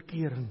 vir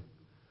bekering,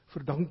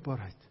 vir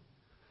dankbaarheid,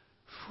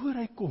 voor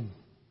hy kom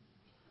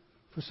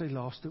vir sy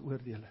laaste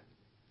oordeele.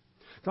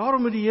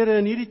 Daarom moet die Here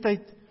in hierdie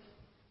tyd,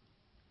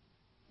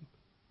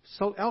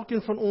 sal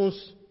elkeen van ons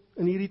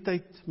in hierdie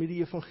tyd met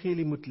die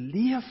evangelie moet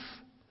leef.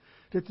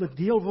 Dit moet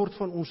deel word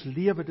van ons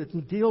lewe, dit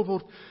moet deel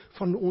word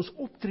van ons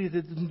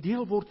optrede, dit moet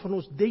deel word van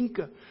ons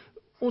denke.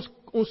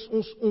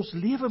 Ons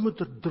lewe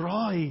moet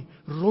draai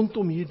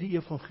rondom hierdie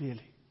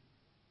evangelie.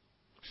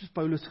 Soos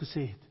Paulus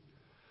gesê het,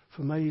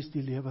 vir my is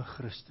die lewe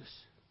Christus.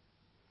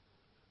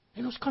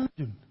 En ons kan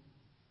dit doen.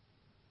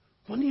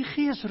 Want die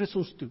Gees rus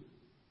ons toe.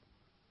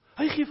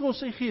 Hy gee vir ons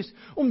sy Gees,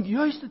 om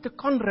juist dit te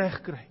kan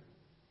regkry.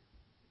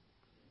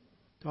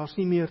 Daar's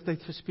nie meer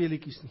tyd vir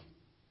speletjies nie.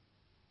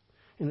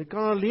 En dit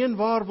kan alleen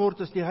waar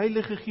word as die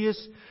Heilige Gees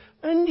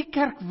in die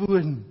kerk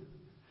woon,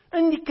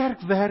 in die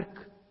kerk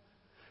werk,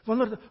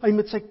 wanneer hy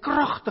met sy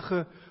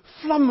kragtige,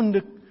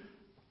 vlammende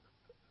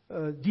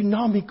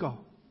dinamika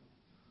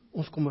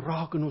ons kom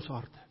raak in ons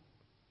harte.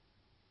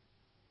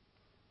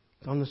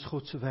 Dan is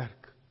God se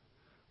werk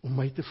om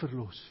my te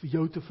verlos, vir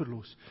jou te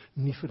verlos,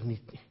 nie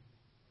verniet nie.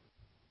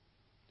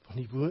 Want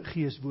die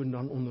Gees woon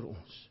dan onder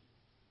ons.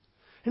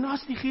 En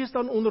as die Gees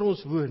dan onder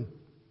ons woon,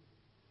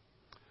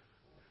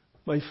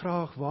 my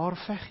vraag, waar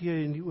veg jy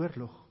in die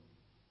oorlog?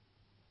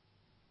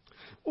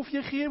 Of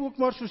jy gee ook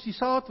maar soos die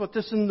saad wat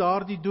tussen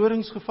daar die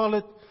dorings geval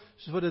het,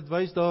 soos wat dit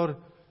wys daar,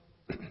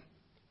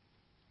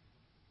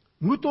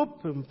 moed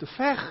op om te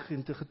veg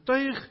en te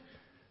getuig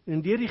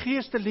en deur die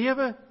Gees te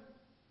lewe.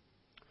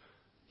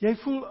 Jy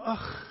voel,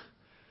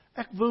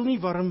 ek wil nie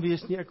warm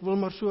wees nie, ek wil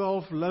maar so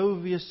half lou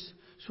wees,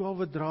 so half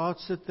 'n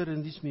draadsitter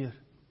en dies meer.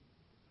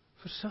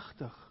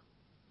 Versigtig.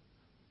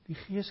 Die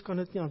Gees kan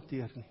dit nie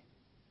hanteer nie.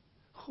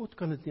 God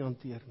kan dit nie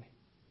hanteer nie.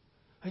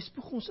 Hy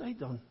spoeg ons uit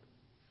dan.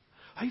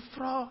 Hy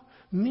vra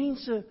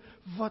mense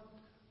wat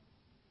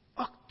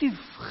aktief,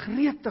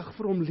 gretig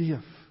vir hom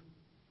leef.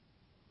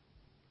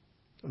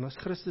 En as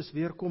Christus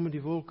weer kom in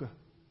die wolke,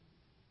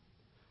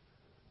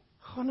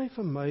 gaan hy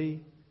vir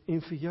my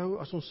en vir jou,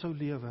 as ons sou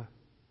lewe,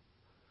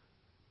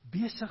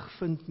 besig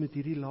vind met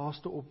hierdie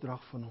laaste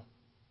opdrag van hom,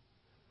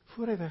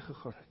 voor hy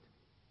weggegaan het.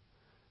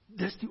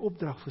 Dis die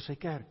opdrag vir sy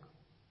kerk.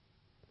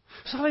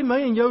 Sal hy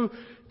my en jou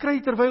kry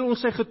terwyl ons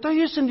sy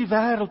getuies in die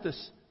wêreld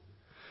is,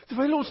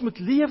 terwyl ons met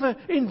lewe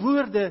en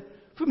woorde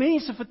vir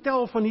mense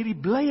vertel van hierdie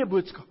blye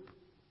boodskap?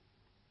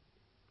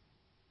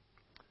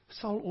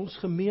 Sal ons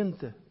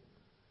gemeente,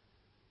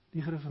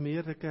 die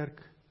gereformeerde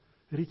kerk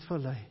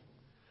Rietvallei,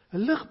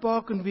 'n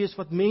ligbaken wees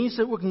wat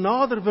mense ook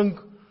nader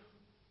wink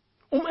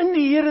om in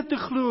die Here te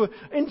glo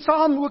en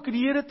saam ook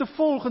die Here te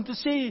volg en te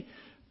sê,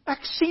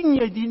 ek sien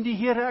jy dien die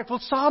Here, ek wil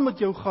saam met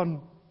jou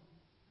gaan.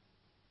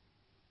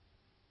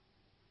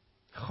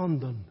 Gaan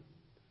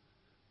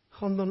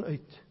dan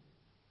uit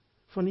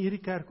van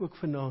hierdie kerk ook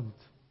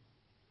vanaand.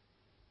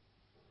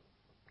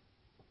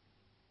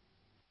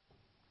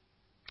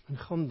 En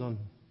gaan dan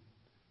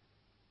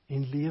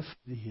en leef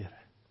die Here.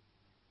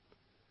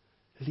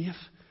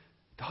 Leef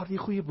daardie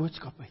goeie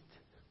boodskap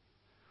uit.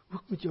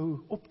 Ook met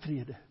jou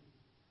optrede.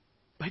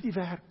 By die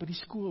werk, by die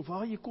skool,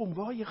 waar jy kom,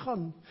 waar jy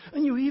gaan,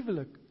 in jou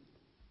huwelik.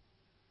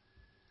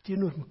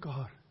 Teenoor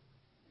mekaar,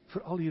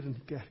 veral hier in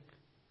die kerk.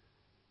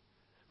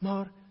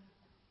 Maar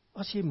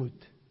as jy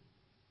moet,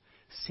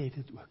 sê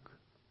dit ook.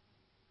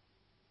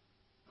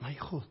 My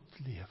God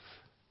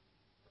leef.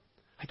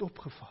 Hy het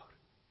opgevaar.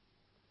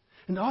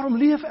 En daarom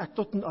leef ek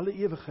tot in alle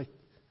ewigheid.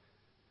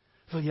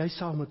 Wil jy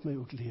saam met my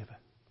ook lewe?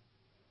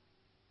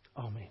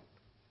 Amen.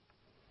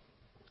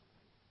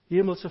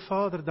 Hemelse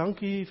Vader,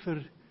 dankie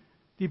vir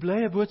die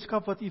blye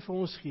boodskap wat U vir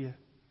ons gee.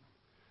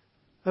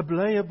 'n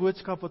Blye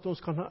boodskap wat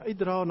ons kan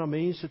uitdra na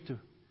mense toe.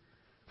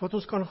 Wat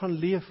ons kan gaan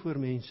leef voor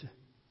mense.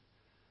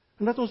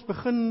 En dat ons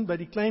begin by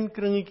die klein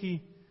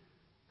kringetjie,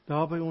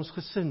 daar by ons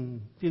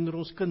gesin, teenoor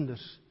ons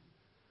kinders.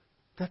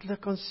 Dat hulle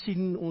kan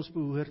sien ons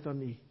behoort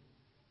aan U.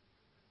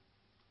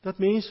 Dat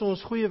mense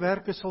ons goeie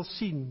werke sal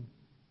sien.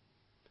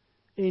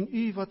 En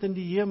U wat in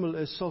die hemel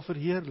is, sal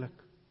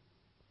verheerlik.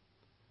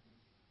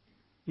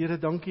 Here,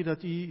 dankie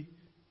dat U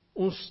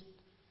ons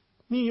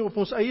nie op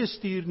ons eie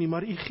stuur nie,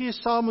 maar U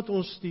Gees saam met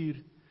ons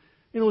stuur.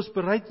 En ons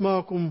bereid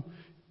maak om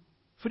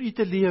vir U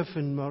te leef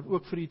en maar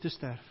ook vir U te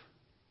sterf.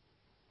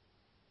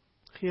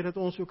 Gee dat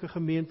ons ook 'n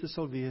gemeente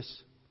sal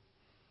wees,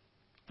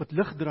 wat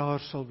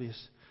ligdraers sal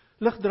wees.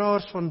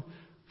 Ligdraers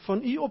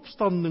van U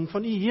opstanding,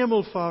 van U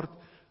hemelvaart,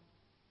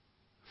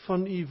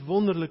 van U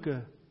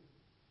wonderlike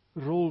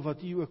rol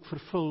wat U ook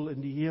vervul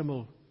in die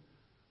hemel,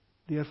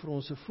 deur vir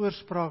ons 'n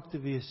voorspraak te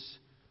wees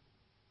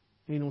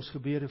en ons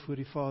gebede voor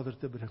die Vader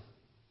te bring.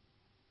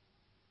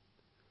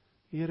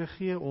 Here,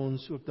 gee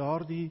ons ook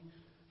daardie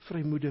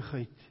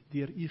vrymoedigheid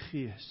deur U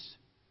Gees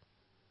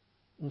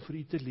om vir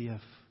U te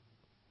leef,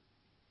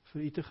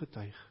 vir U te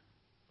getuig.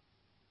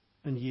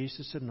 In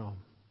Jesus se naam.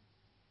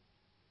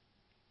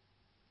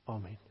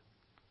 Amen.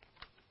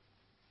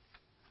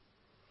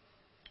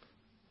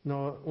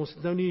 Nou, ons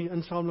het nou nie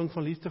insameling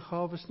van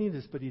liefdegawes nie,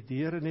 dis by die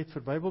deure net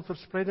vir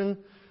Bybelverspreiding,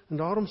 en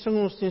daarom sing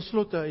ons ten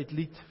slotte uit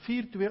lied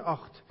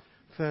 428,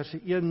 verse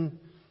 1,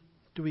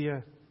 2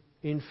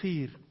 en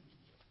 4.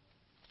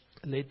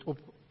 Let op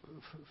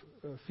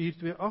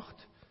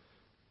 428,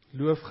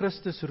 loof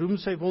Christus, roem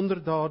sy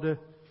wonderdade,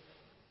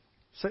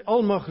 sy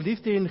almag,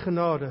 liefde en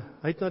genade,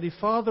 hy het na die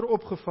Vader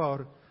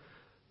opgevaar,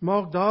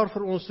 maak daar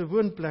vir ons 'n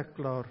woonplek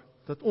klaar,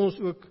 dat ons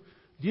ook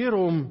deur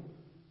hom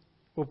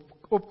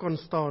op kan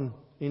staan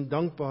en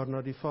dankbaar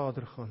na die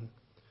Vader gaan.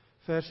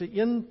 Verse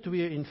 1,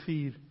 2 en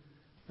 4,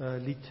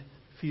 lied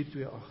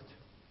 428.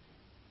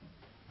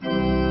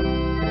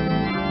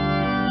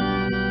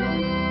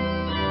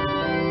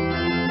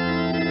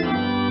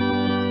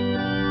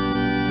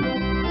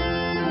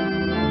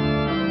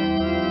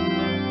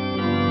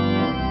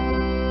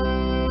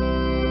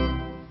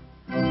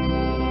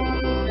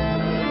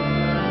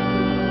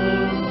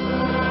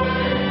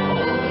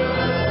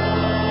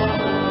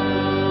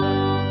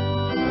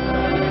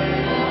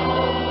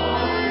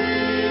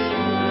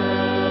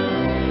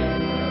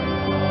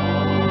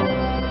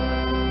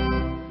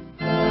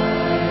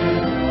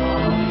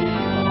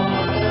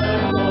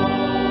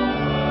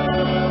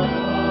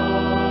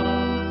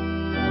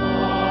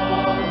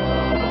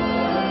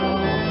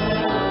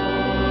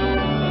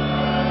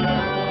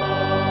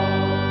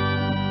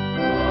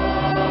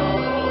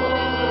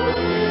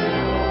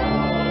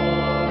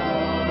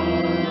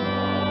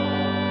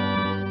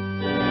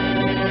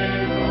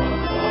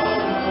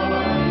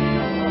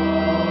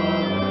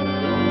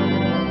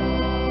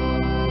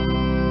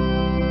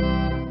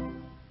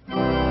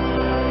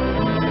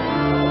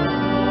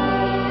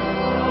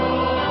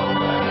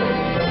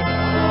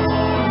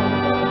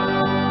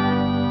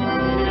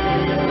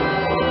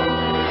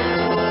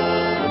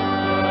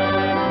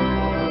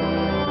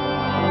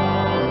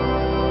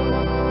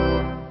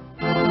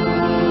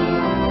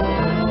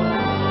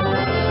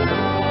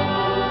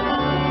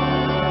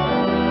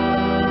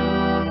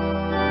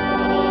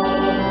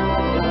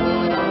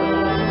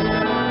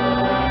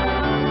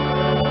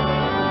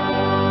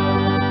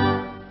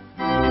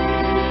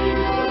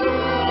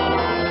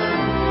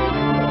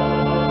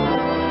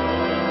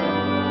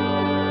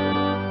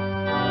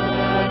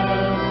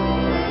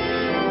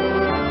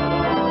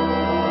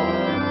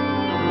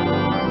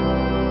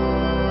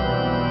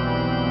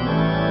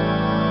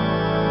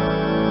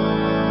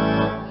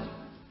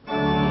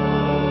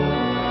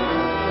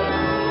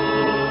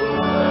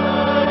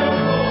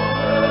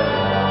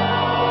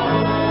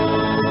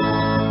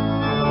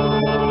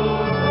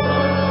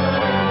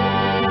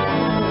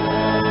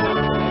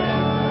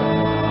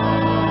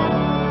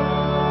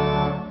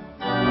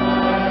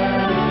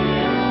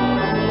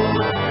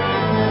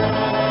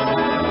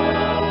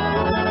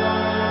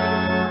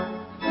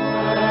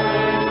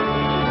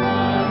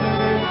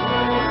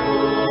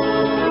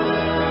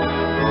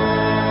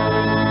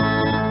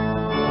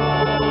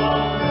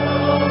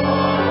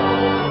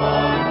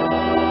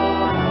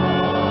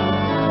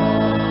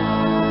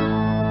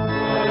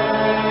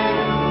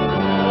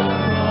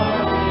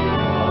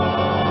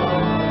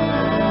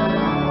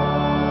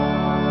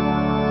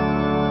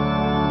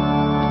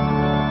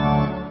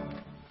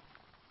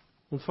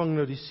 Ontvang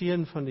nou die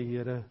seën van die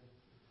Here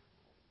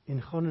en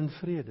gaan in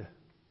vrede.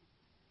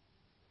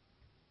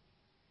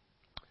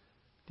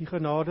 Die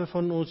genade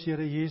van ons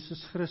Here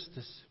Jesus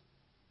Christus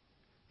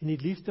en die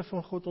liefde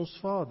van God ons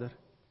Vader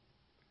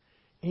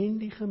en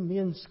die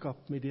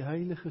gemeenskap met die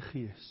Heilige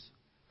Gees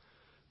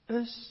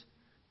is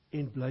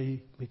en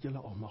bly met julle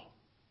almal.